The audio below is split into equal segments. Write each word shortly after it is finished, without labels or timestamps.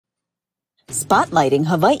Spotlighting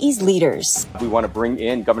Hawaii's leaders. We want to bring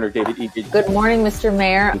in Governor David Ige. Good morning, Mr.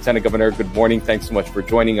 Mayor. Lieutenant Governor, good morning. Thanks so much for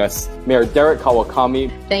joining us. Mayor Derek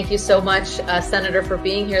Kawakami. Thank you so much, Senator, for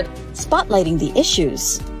being here. Spotlighting the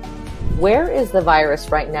issues. Where is the virus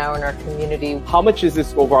right now in our community? How much is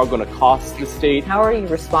this overall going to cost the state? How are you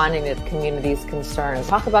responding to the community's concerns?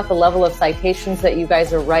 Talk about the level of citations that you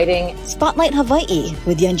guys are writing. Spotlight Hawaii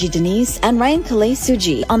with Yanji Denise and Ryan Kalei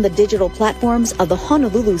Suji on the digital platforms of the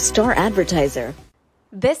Honolulu Star-Advertiser.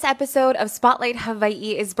 This episode of Spotlight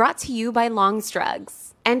Hawaii is brought to you by Long's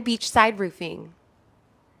Drugs and Beachside Roofing.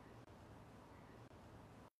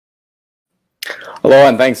 Hello,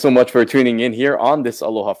 and thanks so much for tuning in here on this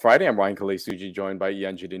Aloha Friday. I'm Ryan Kalei Suji, joined by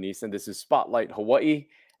Yanji Denise, and this is Spotlight Hawaii.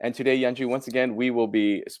 And today, Yanji, once again, we will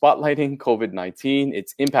be spotlighting COVID-19,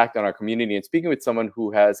 its impact on our community, and speaking with someone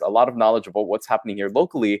who has a lot of knowledge about what's happening here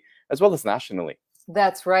locally as well as nationally.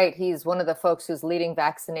 That's right. He's one of the folks who's leading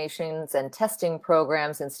vaccinations and testing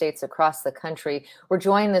programs in states across the country. We're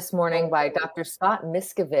joined this morning by Dr. Scott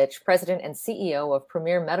Miskovich, President and CEO of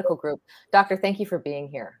Premier Medical Group. Doctor, thank you for being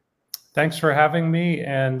here. Thanks for having me.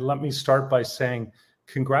 And let me start by saying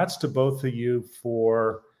congrats to both of you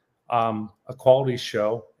for a quality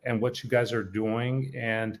show and what you guys are doing.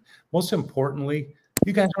 And most importantly,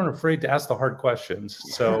 you guys aren't afraid to ask the hard questions.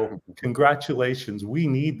 So congratulations. We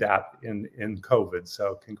need that in COVID.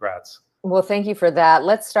 So congrats. Well, thank you for that.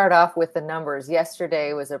 Let's start off with the numbers.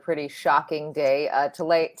 Yesterday was a pretty shocking day.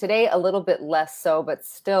 Today, a little bit less so, but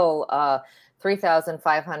still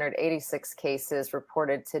 3,586 cases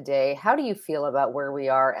reported today. How do you feel about where we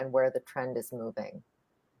are and where the trend is moving?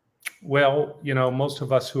 Well, you know, most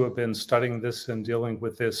of us who have been studying this and dealing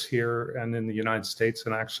with this here and in the United States,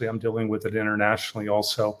 and actually I'm dealing with it internationally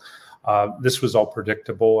also, this was all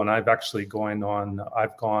predictable. And I've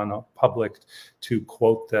gone public to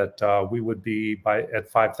quote that we would be at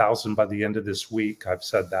 5,000 by the end of this week. I've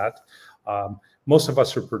said that. Most of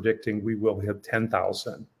us are predicting we will hit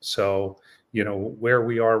 10,000. So, you know, where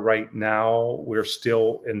we are right now, we're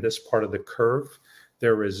still in this part of the curve.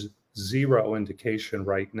 There is zero indication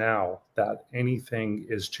right now that anything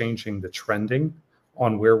is changing the trending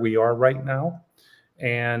on where we are right now.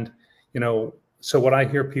 And, you know, so when I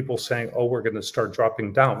hear people saying, oh, we're going to start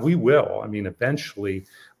dropping down, we will, I mean, eventually,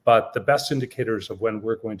 but the best indicators of when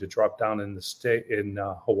we're going to drop down in the state in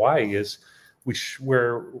Hawaii is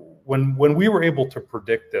when we were able to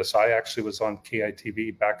predict this. I actually was on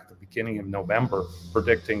KITV back at the beginning of November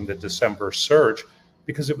predicting the December surge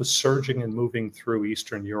because it was surging and moving through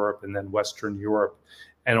Eastern Europe and then Western Europe.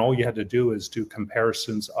 And all you had to do is do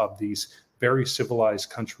comparisons of these very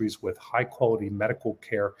civilized countries with high quality medical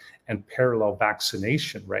care and parallel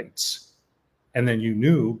vaccination rates. And then you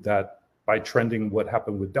knew that by trending what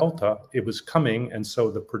happened with Delta, it was coming. And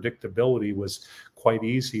so the predictability was quite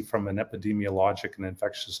easy from an epidemiologic and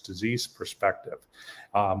infectious disease perspective.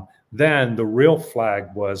 Then the real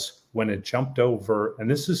flag was when it jumped over, and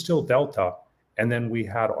this is still Delta, and then we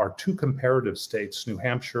had our two comparative states, New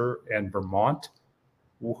Hampshire and Vermont,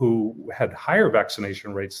 who had higher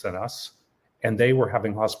vaccination rates than us, and they were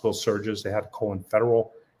having hospital surges. They had to call in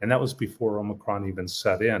federal, and that was before Omicron even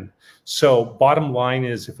set in. So bottom line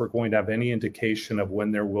is, if we're going to have any indication of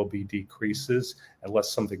when there will be decreases,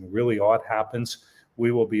 unless something really odd happens,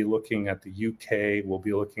 we will be looking at the UK, we'll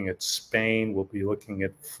be looking at Spain, we'll be looking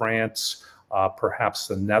at France, perhaps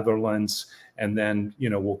the Netherlands, and then, you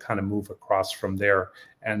know, we'll kind of move across from there.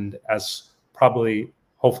 And as probably,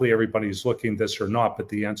 hopefully everybody's looking this or not, but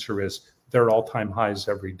the answer is they're at all-time highs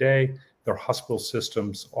every day. Their hospital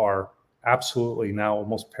systems are absolutely now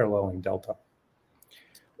almost paralleling Delta.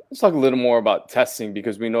 Let's talk a little more about testing,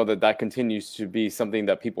 because we know that continues to be something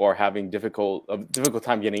that people are having difficult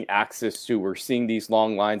time getting access to. We're seeing these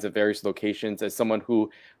long lines at various locations. As someone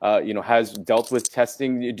who has dealt with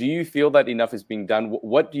testing, do you feel that enough is being done?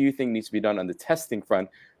 What do you think needs to be done on the testing front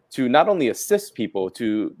to not only assist people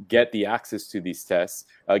to get the access to these tests,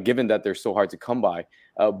 given that they're so hard to come by,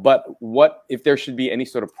 but what if there should be any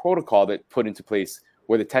sort of protocol that put into place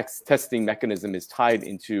where the testing mechanism is tied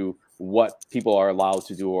into what people are allowed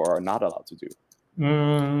to do or are not allowed to do?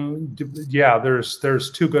 Yeah,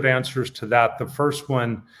 there's two good answers to that. The first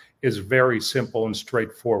one is very simple and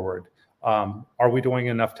straightforward. Are we doing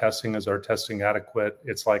enough testing? Is our testing adequate?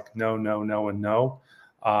 It's like no, no, no, and no.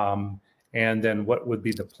 And then what would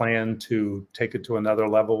be the plan to take it to another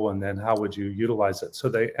level? And then how would you utilize it? So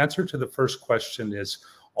the answer to the first question is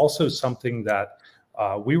also something that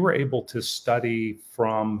we were able to study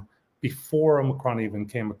from before Omicron even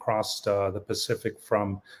came across the Pacific,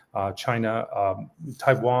 from China.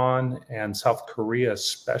 Taiwan and South Korea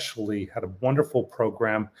especially had a wonderful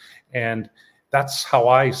program. And that's how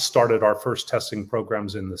I started our first testing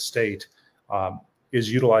programs in the state,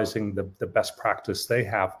 is utilizing the best practice they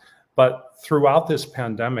have. But throughout this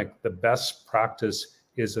pandemic, the best practice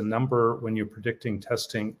is a number when you're predicting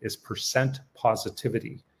testing is percent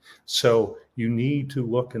positivity. So you need to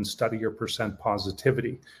look and study your percent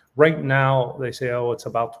positivity. Right now, they say, oh, it's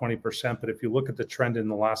about 20%. But if you look at the trend in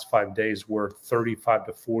the last 5 days, we're 35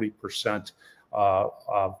 to 40%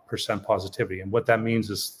 percent positivity. And what that means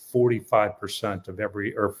is 45% of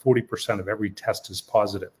every, or 40% of every test is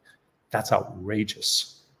positive. That's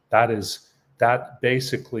outrageous. That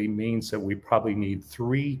basically means that we probably need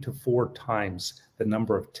 3 to 4 times the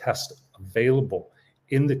number of tests available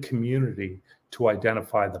in the community to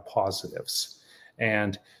identify the positives.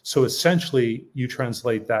 And so essentially you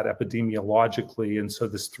translate that epidemiologically. And so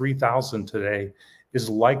this 3,000 today is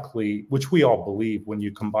likely, which we all believe when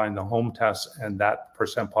you combine the home tests and that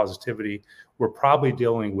percent positivity, we're probably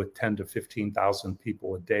dealing with 10 to 15,000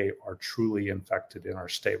 people a day are truly infected in our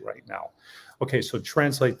state right now. Okay, so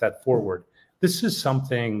translate that forward. This is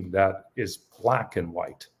something that is black and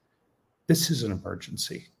white. This is an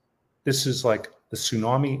emergency. This is like the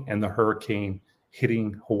tsunami and the hurricane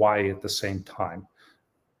hitting Hawaii at the same time.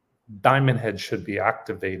 Diamond Head should be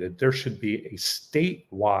activated. There should be a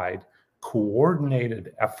statewide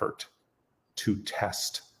coordinated effort to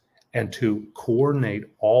test and to coordinate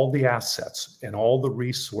all the assets and all the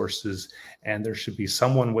resources. And there should be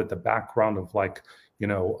someone with the background of like,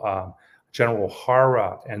 General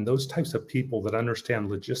Hara and those types of people that understand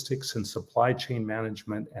logistics and supply chain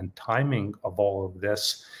management and timing of all of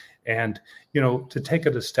this. And, to take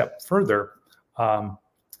it a step further,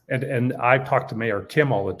 and I talk to Mayor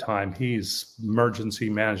Kim all the time. He's emergency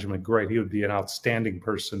management great. He would be an outstanding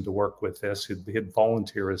person to work with this. He'd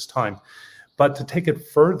volunteer his time. But to take it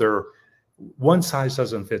further, one size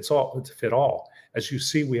doesn't fit all. As you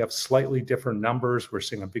see, we have slightly different numbers. We're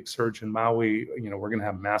seeing a big surge in Maui. We're going to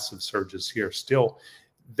have massive surges here still.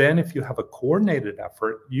 Then if you have a coordinated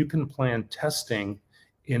effort, you can plan testing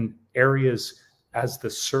in areas as the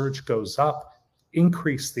surge goes up,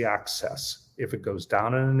 increase the access. If it goes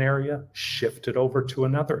down in an area, shift it over to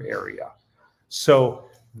another area. So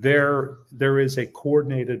there is a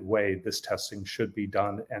coordinated way this testing should be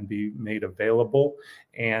done and be made available.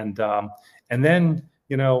 And then,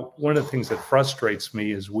 one of the things that frustrates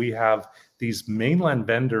me is we have these mainland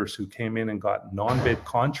vendors who came in and got non-bid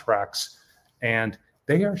contracts, and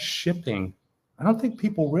they are shipping. I don't think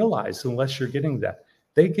people realize, unless you're getting that,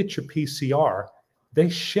 they get your PCR, they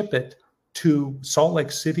ship it to Salt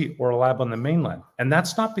Lake City or a lab on the mainland. And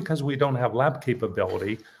that's not because we don't have lab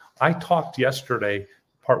capability. I talked yesterday,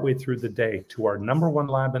 partway through the day, to our #1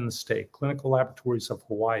 lab in the state, Clinical Laboratories of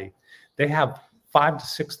Hawaii. They have 5,000 to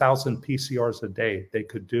 6,000 PCRs a day they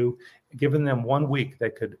could do. Given them 1 week, they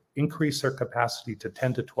could increase their capacity to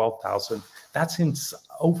 10 to 12,000. That's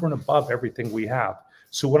over and above everything we have.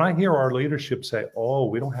 So when I hear our leadership say, oh,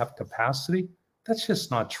 we don't have capacity, that's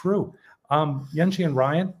just not true. Yunji and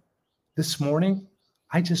Ryan, this morning,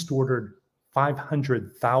 I just ordered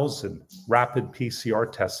 500,000 rapid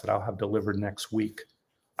PCR tests that I'll have delivered next week.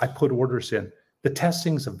 I put orders in. The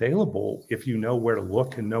testing's available if you know where to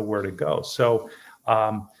look and know where to go. So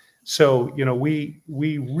we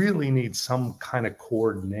really need some kind of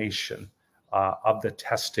coordination of the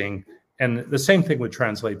testing, and the same thing would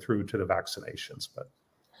translate through to the vaccinations.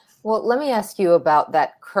 Well, let me ask you about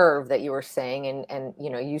that curve that you were saying, and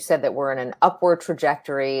you said that we're in an upward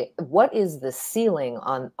trajectory. What is the ceiling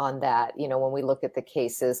on that? When we look at the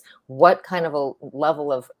cases, what kind of a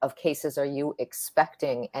level of cases are you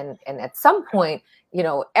expecting? And at some point,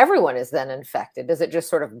 everyone is then infected. Does it just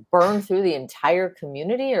sort of burn through the entire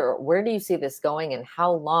community, or where do you see this going, and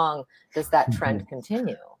how long does that trend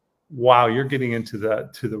continue? Wow, you're getting into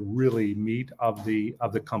the really meat of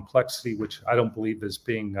the complexity, which I don't believe is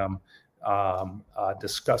being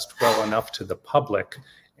discussed well enough to the public.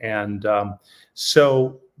 And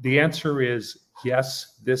so the answer is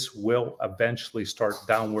yes, this will eventually start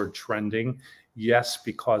downward trending. Yes,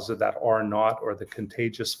 because of that R0 or the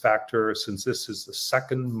contagious factor, since this is the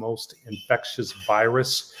second most infectious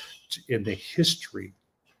virus in the history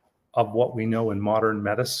of what we know in modern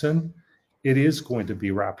medicine, it is going to be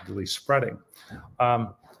rapidly spreading.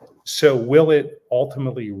 So will it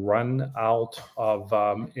ultimately run out of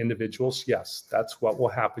individuals? Yes, that's what will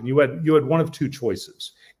happen. You had one of two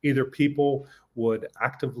choices. Either people would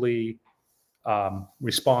actively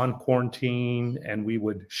respond, quarantine, and we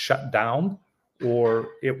would shut down, or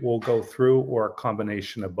it will go through, or a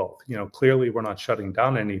combination of both. Clearly we're not shutting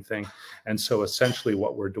down anything. And so essentially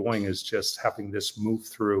what we're doing is just having this move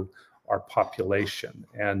through our population.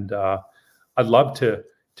 And I'd love to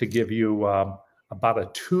to give you about a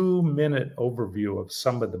 2-minute overview of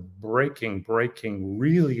some of the breaking,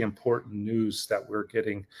 really important news that we're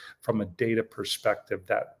getting from a data perspective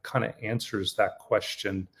that kind of answers that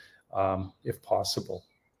question, if possible.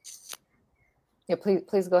 Yeah,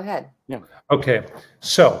 please go ahead. Yeah. Okay,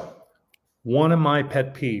 so one of my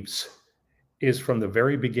pet peeves is from the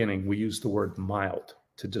very beginning, we use the word mild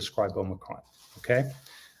to describe Omicron, okay?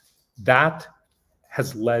 That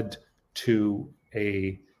has led to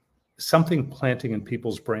something planting in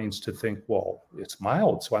people's brains to think, well, it's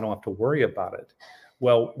mild, so I don't have to worry about it.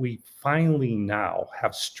 Well, we finally now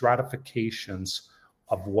have stratifications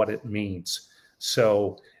of what it means.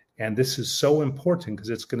 So, and this is so important because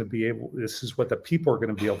it's going to be this is what the people are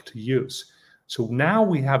going to be able to use. So now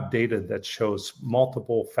we have data that shows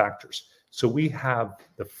multiple factors. So we have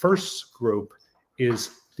the first group is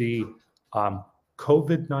the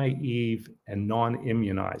COVID naive and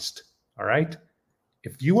non-immunized, all right?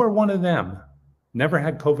 If you are one of them, never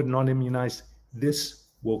had COVID, non-immunized, this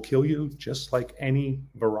will kill you just like any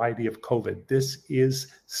variety of COVID. This is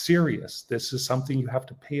serious. This is something you have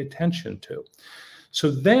to pay attention to. So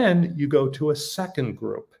then you go to a second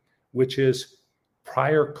group, which is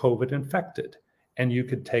prior COVID infected. And you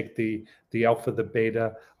could take the alpha, the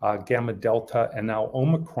beta, gamma, delta, and now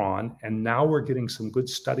Omicron. And now we're getting some good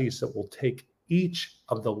studies that will take each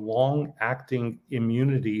of the long-acting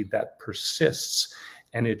immunity that persists.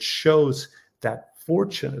 And it shows that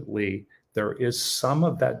fortunately, there is some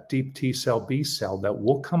of that deep T cell, B cell that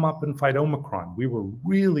will come up and fight Omicron. We were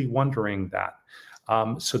really wondering that.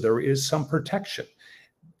 So there is some protection.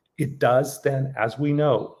 It does then, as we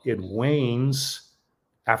know, it wanes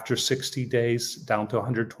after 60 days down to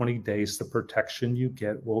 120 days. The protection you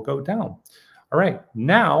get will go down. All right,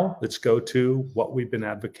 now let's go to what we've been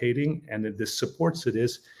advocating, and this supports it,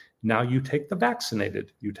 is now you take the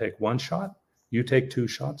vaccinated. You take 1 shot, you take 2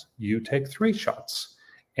 shots, you take 3 shots.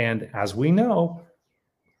 And as we know,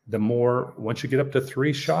 the more, once you get up to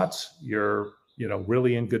 3 shots, you're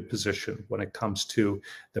really in good position when it comes to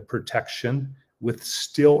the protection, with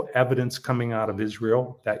still evidence coming out of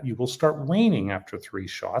Israel that you will start waning after 3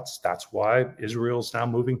 shots. That's why Israel's now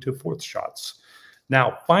moving to 4th shots.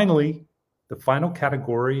 Now, finally, the final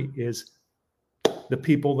category is the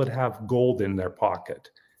people that have gold in their pocket.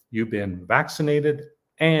 You've been vaccinated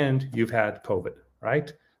and you've had COVID,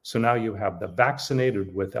 right? So now you have the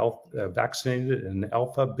vaccinated with vaccinated in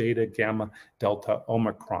alpha, beta, gamma, delta,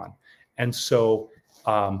 Omicron. And so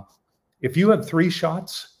if you have 3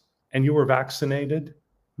 shots and you were vaccinated,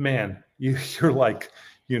 man, you're like,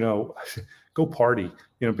 go party,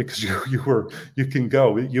 because you can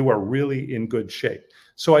go, you are really in good shape.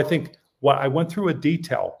 So I think what I went through a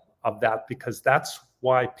detail of that, because that's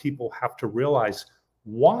why people have to realize,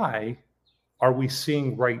 why are we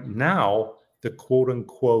seeing right now the quote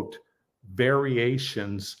unquote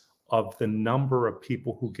variations of the number of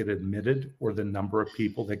people who get admitted or the number of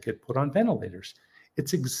people that get put on ventilators?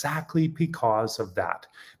 It's exactly because of that,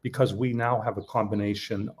 because we now have a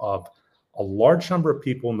combination of a large number of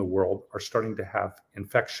people in the world are starting to have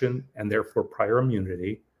infection and therefore prior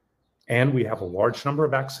immunity. And we have a large number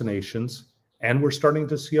of vaccinations, and we're starting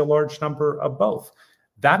to see a large number of both.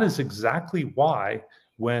 That is exactly why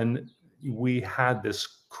when we had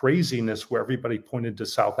this craziness where everybody pointed to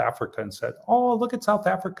South Africa and said, oh, look at South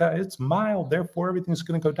Africa, it's mild, therefore everything's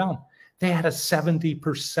going to go down. They had a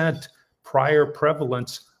 70% prior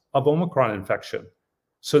prevalence of Omicron infection.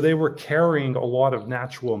 So they were carrying a lot of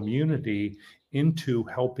natural immunity into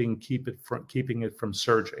helping keeping it from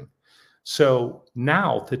surging. So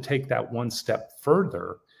now to take that one step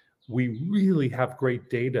further, we really have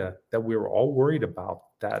great data that we were all worried about,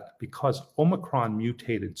 that because Omicron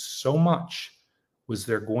mutated so much, was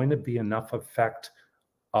there going to be enough effect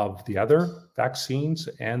of the other vaccines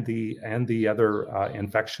and the other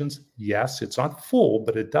infections? Yes, it's not full,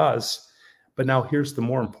 but it does. But now here's the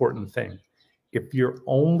more important thing. If your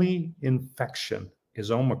only infection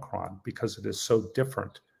is Omicron, because it is so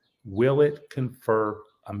different, will it confer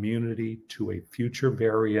immunity to a future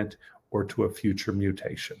variant or to a future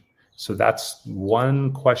mutation? So that's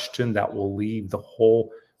one question that will leave the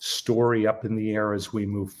whole story up in the air as we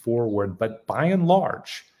move forward. But by and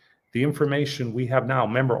large, the information we have now,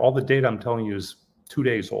 remember, all the data I'm telling you is 2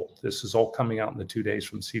 days old. This is all coming out in the 2 days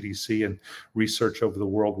from CDC and research over the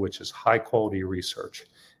world, which is high quality research,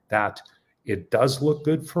 that it does look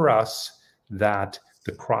good for us that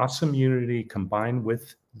the cross immunity combined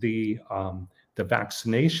with the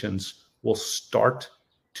vaccinations will start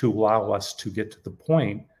to allow us to get to the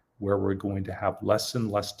point where we're going to have less and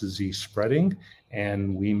less disease spreading.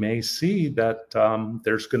 And we may see that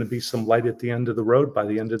there's going to be some light at the end of the road by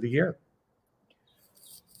the end of the year.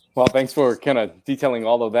 Well, thanks for kind of detailing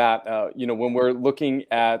all of that. When we're looking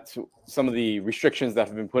at some of the restrictions that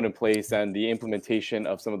have been put in place and the implementation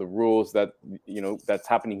of some of the rules that, that's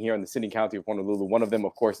happening here in the city and county of Honolulu, one of them,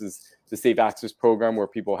 of course, is the Safe Access program, where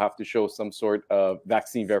people have to show some sort of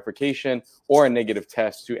vaccine verification or a negative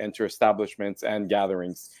test to enter establishments and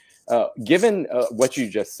gatherings. Given what you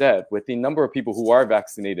just said, with the number of people who are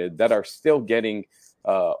vaccinated that are still getting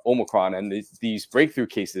Omicron, and these breakthrough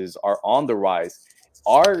cases are on the rise,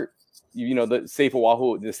 the Safe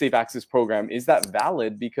Oahu, the Safe Access program, is that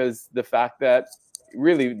valid? Because the fact that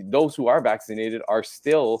really those who are vaccinated are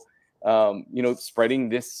still, spreading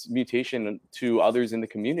this mutation to others in the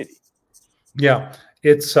community. Yeah,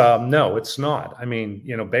 it's no, it's not. I mean,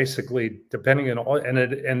 basically, depending on all,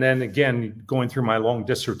 and then again, going through my long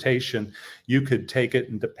dissertation, you could take it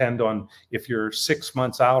and depend on if you're 6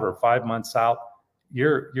 months out or 5 months out,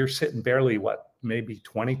 you're sitting barely maybe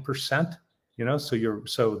 20%.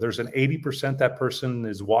 So there's an 80% that person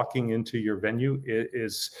is walking into your venue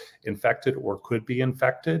is infected or could be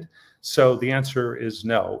infected. So the answer is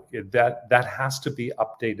no. That has to be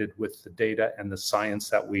updated with the data and the science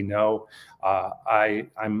that we know.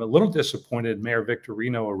 I'm a little disappointed. Mayor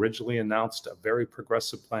Victorino originally announced a very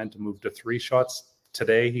progressive plan to move to 3 shots.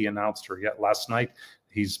 Today he announced, or yet last night,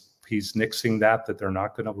 he's nixing that they're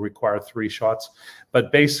not going to require 3 shots.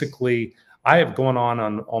 But basically, I have gone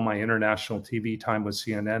on all my international TV time with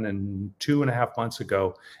CNN, and 2.5 months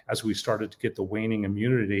ago, as we started to get the waning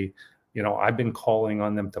immunity, I've been calling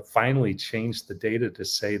on them to finally change the data to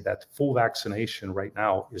say that full vaccination right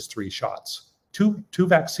now is 3 shots. Two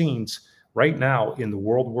vaccines right now in the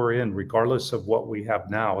world we're in, regardless of what we have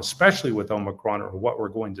now, especially with Omicron or what we're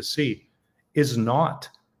going to see, is not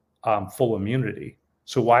full immunity.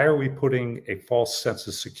 So why are we putting a false sense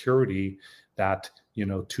of security that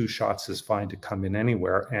 2 shots is fine to come in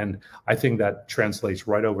anywhere? And I think that translates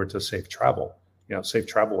right over to safe travel. Safe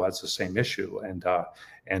travel has the same issue. And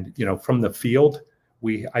from the field,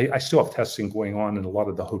 I still have testing going on in a lot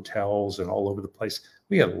of the hotels and all over the place.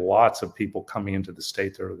 We had lots of people coming into the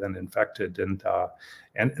state that are then infected, and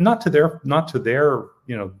not to their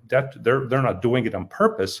death. They're not doing it on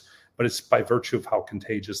purpose, but it's by virtue of how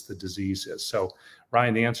contagious the disease is. So,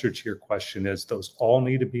 Ryan, the answer to your question is those all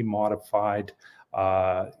need to be modified.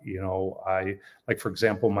 For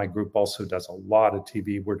example, my group also does a lot of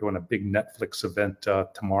TV. We're doing a big Netflix event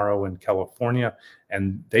tomorrow in California,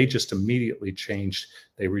 and they just immediately changed.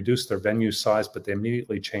 They reduced their venue size, but they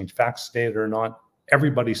immediately changed, vaccinated or not.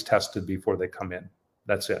 Everybody's tested before they come in.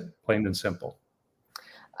 That's it, plain and simple.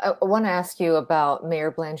 I want to ask you about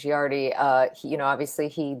Mayor Blangiardi. Obviously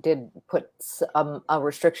he did put a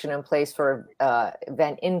restriction in place for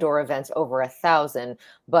indoor events over 1,000,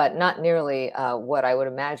 but not nearly what I would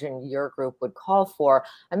imagine your group would call for.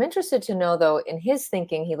 I'm interested to know, though, in his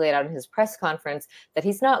thinking, he laid out in his press conference that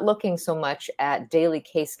he's not looking so much at daily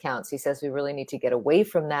case counts. He says we really need to get away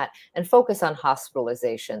from that and focus on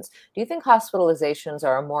hospitalizations. Do you think hospitalizations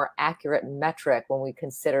are a more accurate metric when we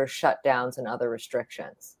consider shutdowns and other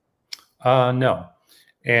restrictions? No.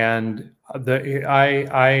 And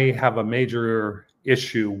I have a major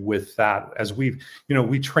issue with that. As we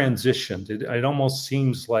transitioned, it almost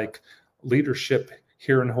seems like leadership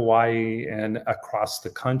here in Hawaii and across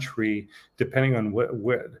the country, depending on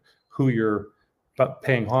who you're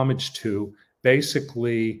paying homage to,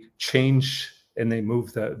 basically change, and they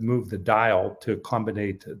move the dial to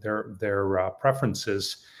accommodate their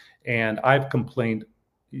preferences. And I've complained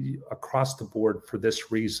across the board for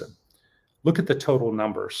this reason. Look at the total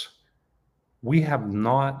numbers. We have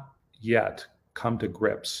not yet come to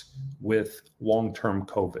grips with long-term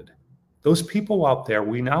COVID. Those people out there,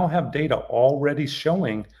 we now have data already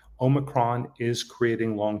showing Omicron is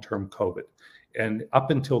creating long-term COVID. And up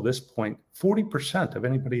until this point, 40% of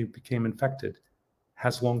anybody who became infected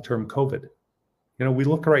has long-term COVID. We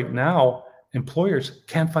look right now, employers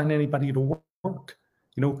can't find anybody to work.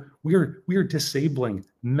 We are disabling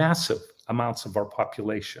massive amounts of our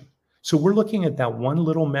population. So we're looking at that one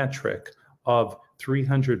little metric of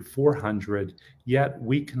 300, 400, yet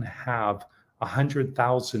we can have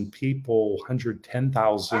 100,000 people,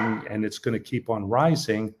 110,000, and it's going to keep on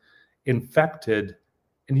rising, infected.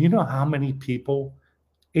 And you know how many people?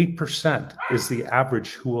 8% is the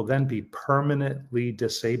average who will then be permanently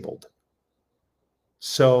disabled.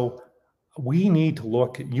 So we need to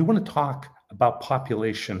look, you want to talk about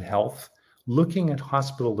population health, looking at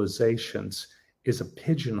hospitalizations is a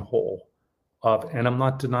pigeonhole of, and I'm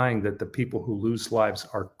not denying that the people who lose lives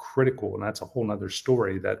are critical, and that's a whole nother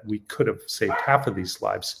story, that we could have saved half of these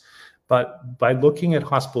lives. But by looking at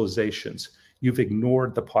hospitalizations, you've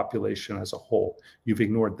ignored the population as a whole. You've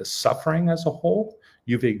ignored the suffering as a whole.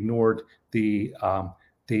 You've ignored the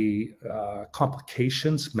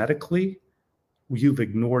complications medically. You've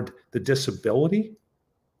ignored the disability.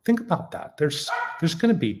 Think about that. There's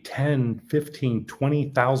going to be 10, 15,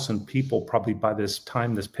 20,000 people probably by this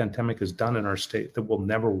time this pandemic is done in our state that will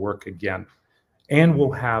never work again, and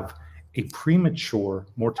will have a premature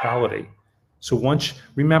mortality. So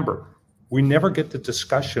remember, we never get the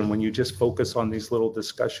discussion when you just focus on these little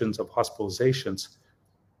discussions of hospitalizations.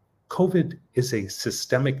 COVID is a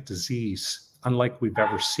systemic disease unlike we've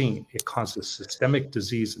ever seen. It causes systemic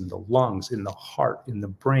disease in the lungs, in the heart, in the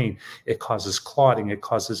brain. It causes clotting. It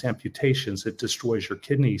causes amputations. It destroys your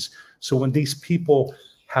kidneys. So when these people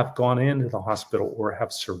have gone into the hospital or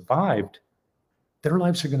have survived, their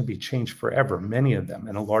lives are going to be changed forever, many of them,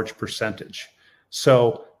 and a large percentage.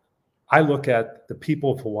 So I look at the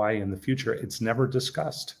people of Hawaii in the future, it's never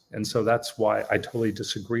discussed. And so that's why I totally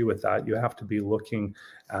disagree with that. You have to be looking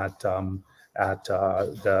at the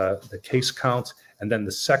case counts. And then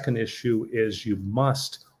the second issue is you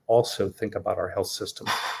must also think about our health system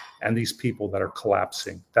and these people that are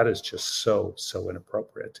collapsing. That is just so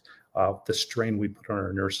inappropriate. The strain we put on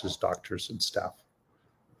our nurses, doctors, and staff.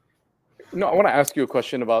 No, I want to ask you a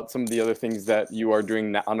question about some of the other things that you are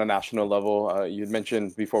doing on a national level. You had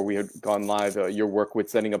mentioned before we had gone live your work with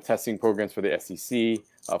setting up testing programs for the SEC,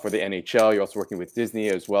 for the NHL. You're also working with Disney,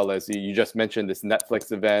 as well as you just mentioned this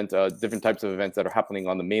Netflix event, different types of events that are happening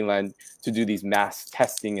on the mainland to do these mass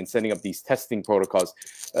testing and setting up these testing protocols.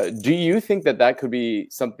 Do you think that that could be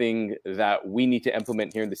something that we need to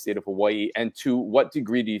implement here in the state of Hawaii? And to what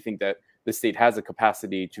degree do you think that the state has a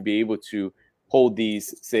capacity to be able to hold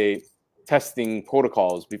these, say, testing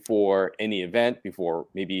protocols before any event, before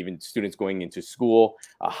maybe even students going into school?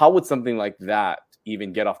 How would something like that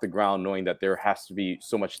even get off the ground, knowing that there has to be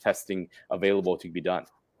so much testing available to be done?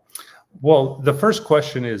 Well, the first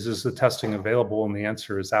question is the testing available? And the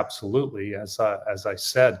answer is absolutely. As I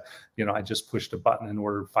said, I just pushed a button and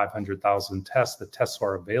ordered 500,000 tests. The tests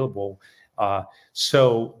are available.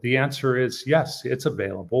 So the answer is yes, it's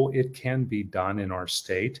available. It can be done in our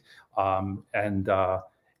state.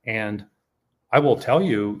 And I will tell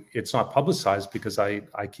you, it's not publicized because I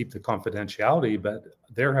keep the confidentiality, but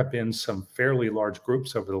there have been some fairly large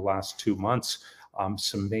groups over the last 2 months,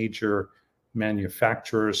 some major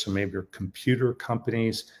manufacturers, some major computer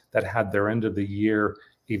companies that had their end of the year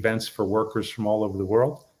events for workers from all over the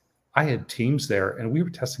world. I had teams there and we were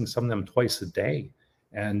testing some of them twice a day.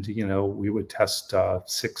 And, we would test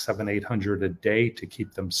 600, 700, 800 a day to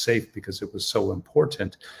keep them safe because it was so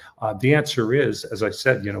important. The answer is, as I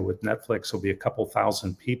said, with Netflix, it'll be a couple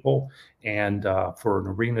thousand people. And for an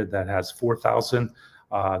arena that has 4,000,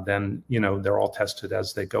 then, they're all tested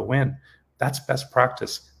as they go in. That's best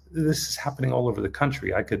practice. This is happening all over the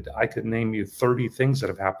country. I could name you 30 things that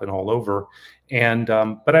have happened all over. And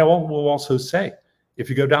but I will also say, if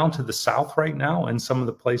you go down to the South right now and some of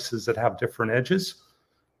the places that have different edges,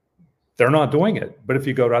 they're not doing it. But if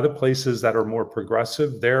you go to other places that are more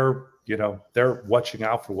progressive, they're watching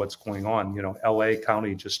out for what's going on. LA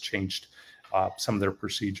County just changed some of their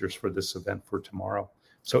procedures for this event for tomorrow.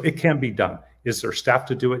 So it can be done. Is there staff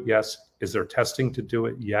to do it? Yes. Is there testing to do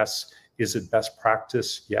it? Yes. Is it best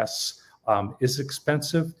practice? Yes. Is it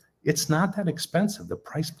expensive? It's not that expensive. The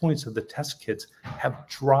price points of the test kits have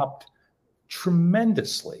dropped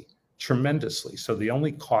tremendously. So the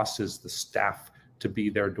only cost is the staff to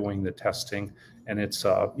be there doing the testing. And it's,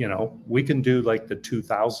 we can do like the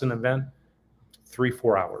 2000 event,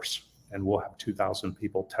 3-4 hours, and we'll have 2,000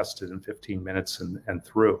 people tested in 15 minutes and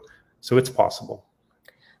through. So it's possible.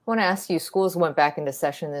 I want to ask you, schools went back into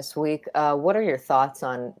session this week. What are your thoughts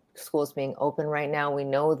on schools being open right now? We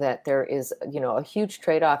know that there is, a huge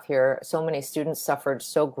trade-off here. So many students suffered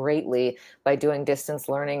so greatly by doing distance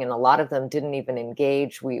learning, and a lot of them didn't even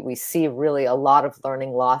engage. We see really a lot of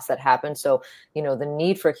learning loss that happened. So, the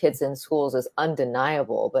need for kids in schools is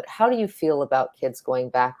undeniable. But how do you feel about kids going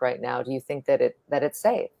back right now? Do you think that it's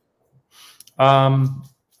safe?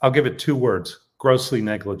 I'll give it 2 words: grossly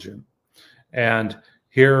negligent. And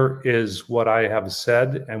here is what I have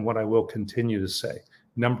said and what I will continue to say.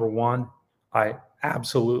 Number one, I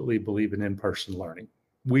absolutely believe in in-person learning.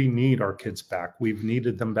 We need our kids back. We've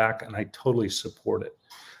needed them back, and I totally support it.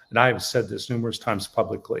 And I have said this numerous times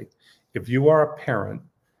publicly. If you are a parent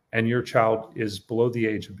and your child is below the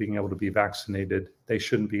age of being able to be vaccinated, they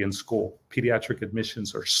shouldn't be in school. Pediatric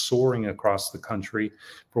admissions are soaring across the country.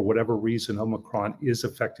 For whatever reason, Omicron is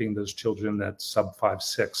affecting those children that's sub 5,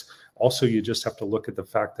 6. Also, you just have to look at the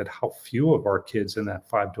fact that how few of our kids in that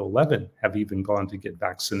 5 to 11 have even gone to get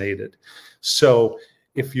vaccinated. So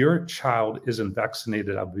if your child isn't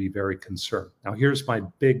vaccinated, I'll be very concerned. Now, here's my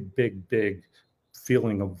big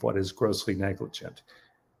feeling of what is grossly negligent.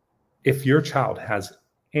 If your child has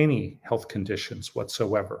any health conditions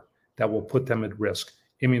whatsoever that will put them at risk,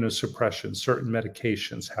 immunosuppression, certain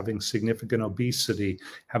medications, having significant obesity,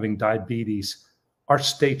 having diabetes, our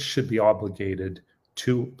states should be obligated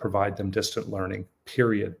to provide them distant learning,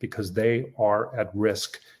 period, because they are at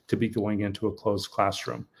risk to be going into a closed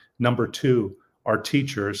classroom. Number two, our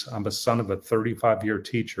teachers, I'm a son of a 35-year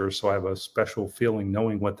teacher, so I have a special feeling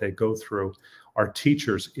knowing what they go through. Our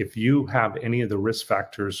teachers, if you have any of the risk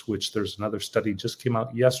factors, which there's another study just came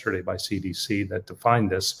out yesterday by CDC that defined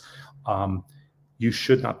this, you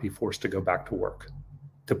should not be forced to go back to work.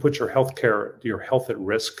 To put your health at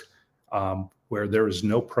risk, where there is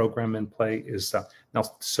no program in play is now.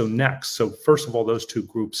 So first of all, those two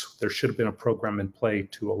groups, there should have been a program in play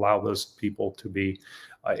to allow those people to be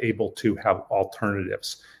able to have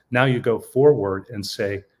alternatives. Now you go forward and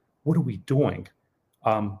say, what are we doing?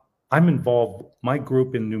 I'm involved, my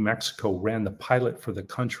group in New Mexico ran the pilot for the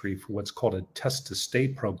country for what's called a test to stay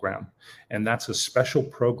program. And that's a special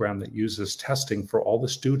program that uses testing for all the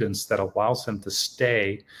students that allows them to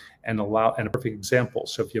stay and a perfect example.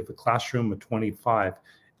 So if you have a classroom of 25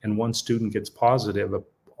 and one student gets positive,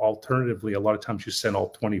 alternatively, a lot of times you send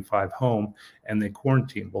all 25 home and they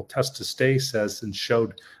quarantine. Well, test to stay says and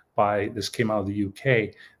showed by, this came out of the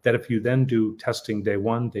UK, that if you then do testing day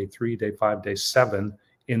 1, day 3, day 5, day 7,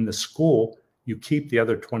 in the school, you keep the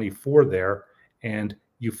other 24 there and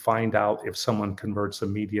you find out if someone converts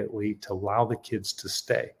immediately to allow the kids to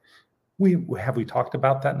stay. Have we talked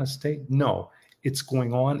about that in the state? No, it's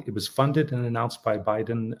going on. It was funded and announced by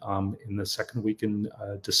Biden in the second week in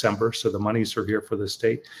December. So the monies are here for the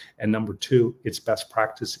state. And number two, it's best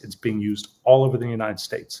practice. It's being used all over the United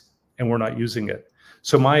States and we're not using it.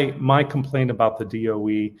 So my complaint about the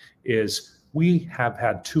DOE is, we have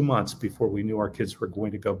had 2 months before we knew our kids were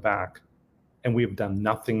going to go back, and we have done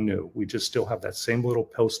nothing new. We just still have that same little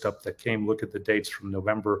post up that came, look at the dates from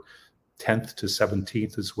November 10th to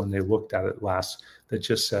 17th is when they looked at it last, that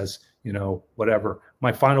just says, you know, whatever.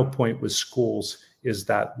 My final point with schools is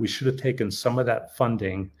that we should have taken some of that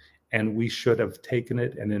funding and we should have taken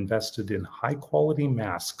it and invested in high quality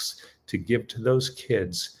masks to give to those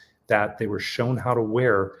kids that they were shown how to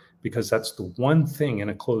wear, because that's the one thing in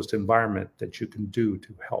a closed environment that you can do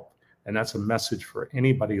to help. And that's a message for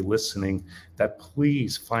anybody listening, that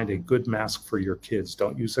please find a good mask for your kids.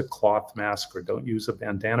 Don't use a cloth mask or don't use a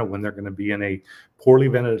bandana when they're going to be in a poorly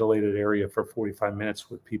ventilated area for 45 minutes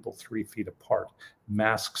with people 3 feet apart.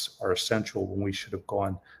 Masks are essential when we should have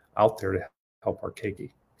gone out there to help our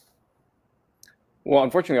keiki. Well,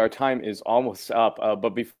 unfortunately, our time is almost up,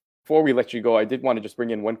 but before we let you go, I did want to just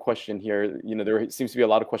bring in one question here. You know, there seems to be a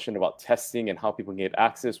lot of question about testing and how people can get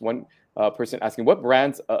access. One person asking, what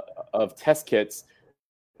brands of test kits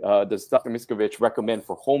does Dr. Miscovich recommend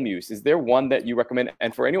for home use? Is there one that you recommend?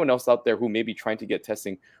 And for anyone else out there who may be trying to get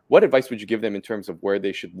testing, what advice would you give them in terms of where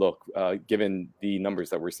they should look, given the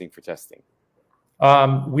numbers that we're seeing for testing?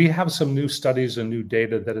 We have some new studies and new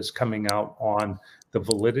data that is coming out on the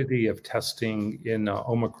validity of testing in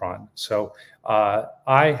Omicron. So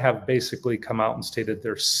I have basically come out and stated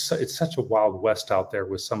it's such a wild west out there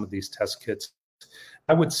with some of these test kits.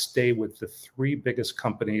 I would stay with the 3 biggest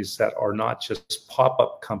companies that are not just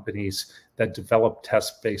pop-up companies that develop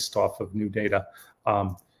tests based off of new data.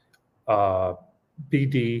 BD,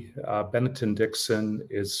 Benetton-Dixon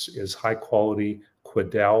is high quality,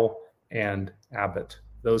 Quidel, and Abbott.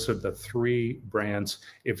 Those are the 3 brands.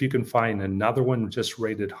 If you can find another one just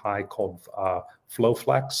rated high called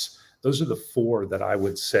FlowFlex, those are the 4 that I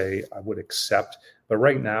would say I would accept. But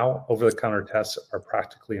right now, over-the-counter tests are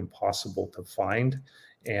practically impossible to find.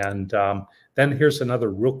 And then here's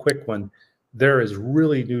another real quick one. There is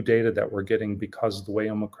really new data that we're getting because of the way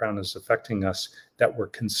Omicron is affecting us, that we're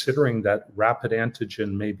considering that rapid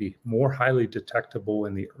antigen may be more highly detectable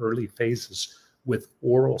in the early phases with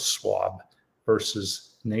oral swab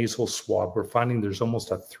versus nasal swab. We're finding there's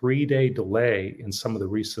almost a 3-day delay in some of the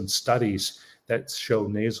recent studies that show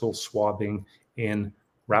nasal swabbing in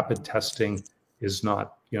rapid testing is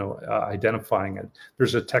not, identifying it.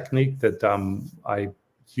 There's a technique that I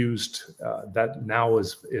used that now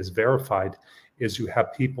is verified, is you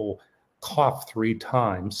have people cough 3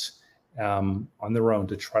 times on their own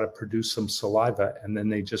to try to produce some saliva, and then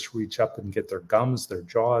they just reach up and get their gums, their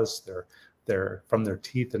jaws, from their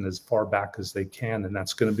teeth and as far back as they can, and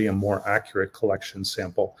that's going to be a more accurate collection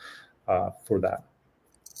sample for that.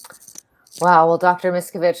 Wow. Well, Dr.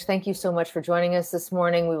 Miscovich, thank you so much for joining us this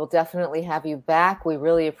morning. We will definitely have you back. We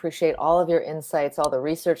really appreciate all of your insights, all the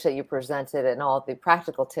research that you presented, and all of the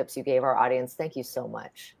practical tips you gave our audience. Thank you so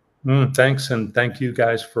much. Thanks, and thank you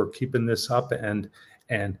guys for keeping this up and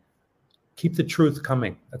keep the truth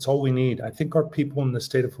coming. That's all we need. I think our people in the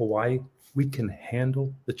state of Hawaii, we can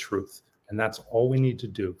handle the truth, and that's all we need to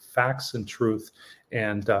do. Facts and truth,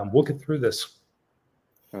 and we'll get through this.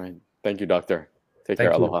 All right. Thank you, Doctor. Take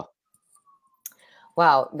care. Aloha.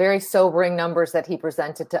 Wow, very sobering numbers that he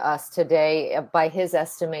presented to us today. By his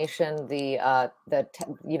estimation, we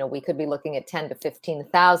could be looking at 10 to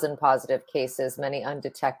 15,000 positive cases, many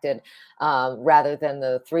undetected, rather than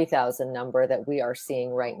the 3,000 number that we are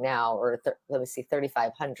seeing right now, or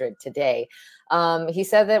 3,500 today. He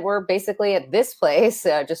said that we're basically at this place,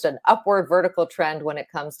 just an upward vertical trend when it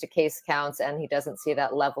comes to case counts, and he doesn't see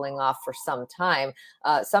that leveling off for some time.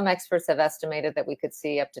 Some experts have estimated that we could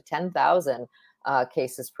see up to 10,000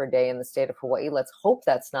 cases per day in the state of Hawaii. Let's hope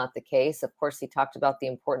that's not the case. Of course, he talked about the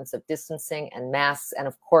importance of distancing and masks, and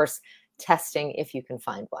of course, testing if you can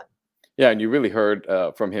find one. Yeah, and you really heard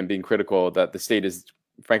from him being critical that the state is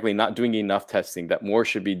frankly not doing enough testing, that more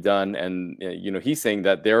should be done. And, he's saying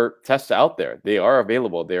that there are tests out there. They are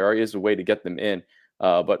available. There is a way to get them in,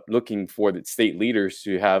 but looking for the state leaders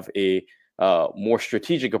to have a more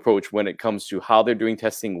strategic approach when it comes to how they're doing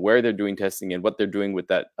testing, where they're doing testing, and what they're doing with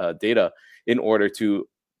that data in order to,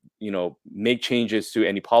 make changes to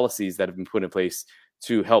any policies that have been put in place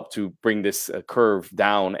to help to bring this curve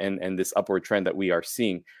down and this upward trend that we are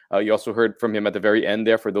seeing. You also heard from him at the very end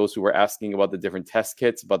there, for those who were asking about the different test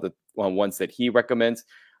kits, about the ones that he recommends,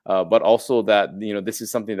 but also that, this is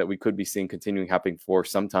something that we could be seeing continuing happening for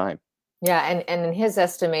some time. Yeah, and in his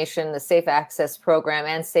estimation, the Safe Access Program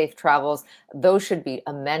and Safe Travels, those should be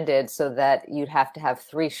amended so that you'd have to have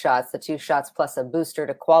 3 shots, the 2 shots plus a booster,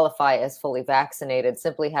 to qualify as fully vaccinated.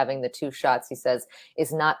 Simply having the 2 shots, he says,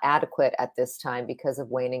 is not adequate at this time because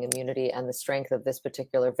of waning immunity and the strength of this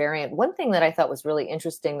particular variant. One thing that I thought was really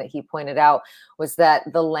interesting that he pointed out was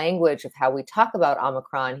that the language of how we talk about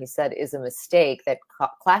Omicron, he said, is a mistake, that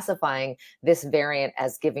classifying this variant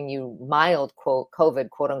as giving you mild, quote,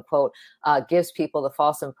 COVID, quote unquote, gives people the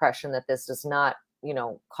false impression that this does not,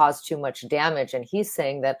 cause too much damage. And he's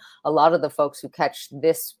saying that a lot of the folks who catch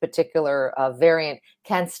this particular variant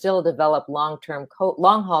can still develop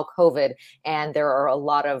long-haul COVID. And there are a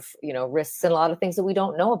lot of, risks and a lot of things that we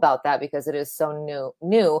don't know about that because it is so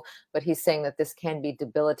new. But he's saying that this can be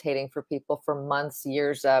debilitating for people for months,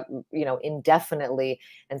 years, indefinitely.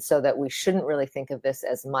 And so that we shouldn't really think of this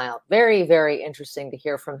as mild. Very, very interesting to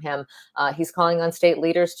hear from him. He's calling on state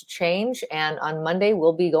leaders to change. And on Monday,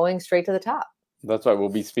 we'll be going straight to the top. That's right. We'll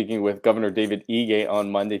be speaking with Governor David Ige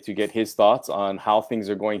on Monday to get his thoughts on how things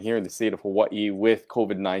are going here in the state of Hawaii with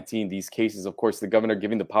COVID-19. These cases, of course, the governor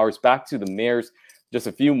giving the powers back to the mayors just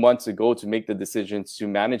a few months ago to make the decisions to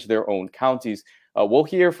manage their own counties. We'll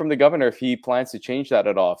hear from the governor if he plans to change that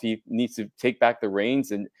at all, if he needs to take back the reins,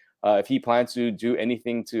 and if he plans to do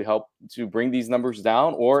anything to help to bring these numbers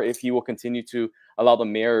down, or if he will continue to allow the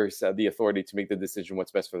mayors the authority to make the decision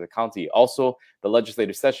what's best for the county. Also, the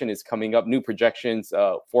legislative session is coming up. New projections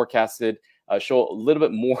forecasted show a little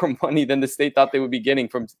bit more money than the state thought they would be getting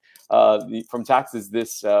from taxes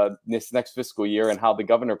this next fiscal year, and how the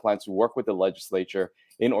governor plans to work with the legislature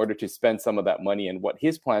in order to spend some of that money, and what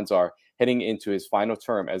his plans are heading into his final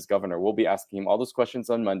term as governor. We'll be asking him all those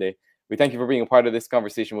questions on Monday. We thank you for being a part of this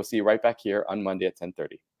conversation. We'll see you right back here on Monday at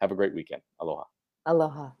 10:30. Have a great weekend. Aloha.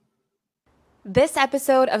 Aloha. This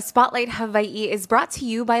episode of Spotlight Hawaii is brought to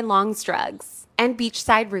you by Longstrugs and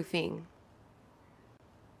Beachside Roofing.